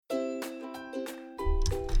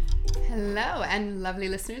Hello, and lovely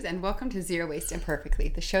listeners, and welcome to Zero Waste Imperfectly,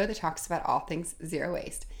 the show that talks about all things zero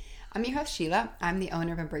waste. I'm your host, Sheila. I'm the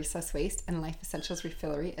owner of Embrace Less Waste and Life Essentials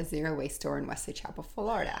Refillery, a zero waste store in Wesley Chapel,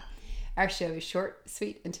 Florida. Our show is short,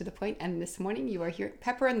 sweet, and to the point, and this morning you are hearing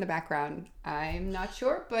Pepper in the background. I'm not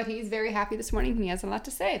sure, but he's very happy this morning and he has a lot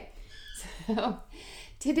to say. So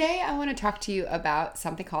today I want to talk to you about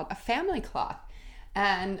something called a family cloth.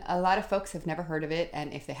 And a lot of folks have never heard of it,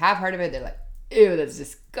 and if they have heard of it, they're like, ew, that's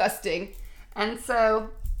disgusting. And so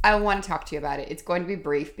I want to talk to you about it. It's going to be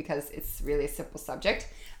brief because it's really a simple subject.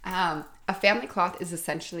 A family cloth is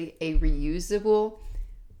essentially a reusable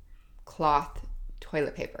cloth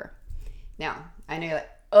toilet paper. Now, I know you're like,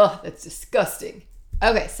 oh, that's disgusting.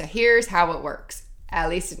 Okay, so here's how it works, at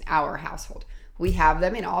least in our household. We have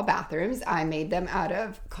them in all bathrooms. I made them out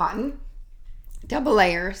of cotton, double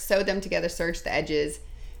layer, sewed them together, serged the edges.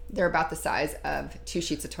 They're about the size of two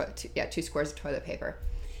squares of toilet paper.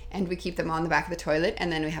 And we keep them on the back of the toilet,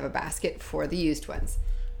 and then we have a basket for the used ones.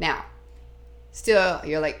 Now, still,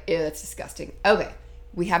 you're like, ew, that's disgusting. Okay,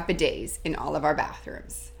 we have bidets in all of our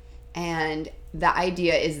bathrooms. And the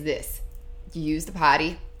idea is this. You use the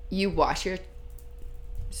potty, you wash your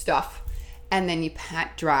stuff, and then you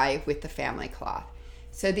pat dry with the family cloth.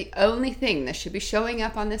 So the only thing that should be showing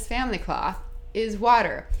up on this family cloth is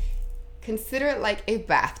water. Consider it like a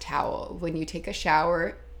bath towel. When you take a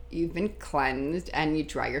shower, you've been cleansed and you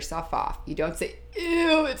dry yourself off. You don't say,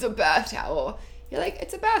 ew, it's a bath towel. You're like,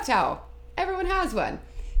 it's a bath towel. Everyone has one.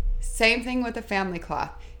 Same thing with a family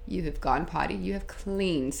cloth. You have gone potty, you have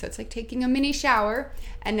cleaned. So it's like taking a mini shower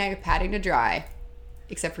and now you're patting to dry,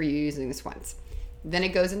 except for you using this once. Then it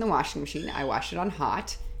goes in the washing machine. I wash it on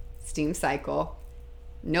hot, steam cycle,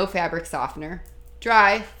 no fabric softener,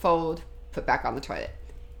 dry, fold, put back on the toilet.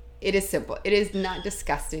 It is simple. It is not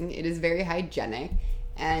disgusting. It is very hygienic.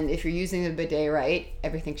 And if you're using the bidet right,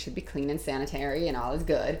 everything should be clean and sanitary and all is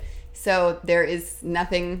good. So there is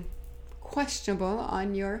nothing questionable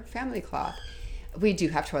on your family cloth. We do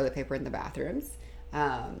have toilet paper in the bathrooms.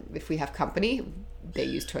 If we have company, they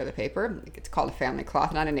use toilet paper. It's called a family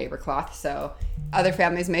cloth, not a neighbor cloth. So other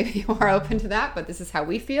families may be more open to that, but this is how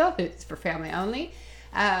we feel. It's for family only.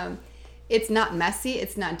 It's not messy,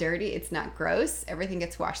 it's not dirty, it's not gross. Everything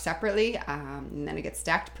gets washed separately, and then it gets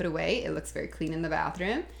stacked, put away. It looks very clean in the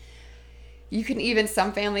bathroom. You can even,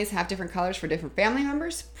 some families have different colors for different family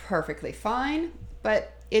members. Perfectly fine,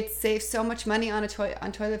 but it saves so much money on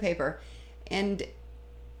toilet paper. And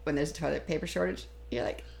when there's a toilet paper shortage, you're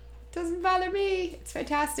like, it doesn't bother me. It's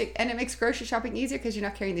fantastic. And it makes grocery shopping easier because you're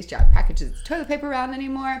not carrying these giant packages of toilet paper around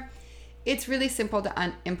anymore. It's really simple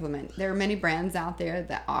to implement. There are many brands out there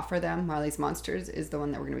that offer them. Marley's Monsters is the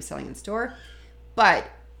one that we're going to be selling in store. But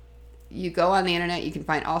you go on the internet, you can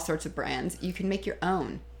find all sorts of brands. You can make your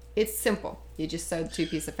own. It's simple. You just sew two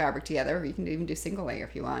pieces of fabric together. Or you can even do single layer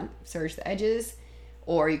if you want. Serge the edges.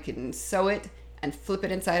 Or you can sew it and flip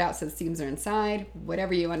it inside out so the seams are inside.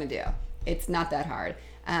 Whatever you want to do. It's not that hard.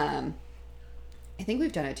 I think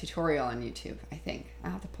we've done a tutorial on YouTube, I think.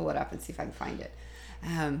 I'll have to pull it up and see if I can find it.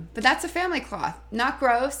 But that's a family cloth. Not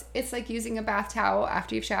gross. It's like using a bath towel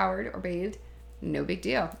after you've showered or bathed. No big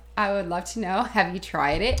deal. I would love to know, have you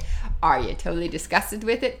tried it? Are you totally disgusted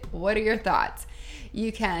with it? What are your thoughts?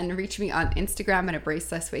 You can reach me on Instagram at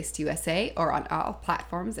Embrace Less Waste USA or on all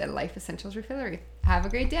platforms at Life Essentials Refillery. Have a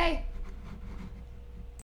great day.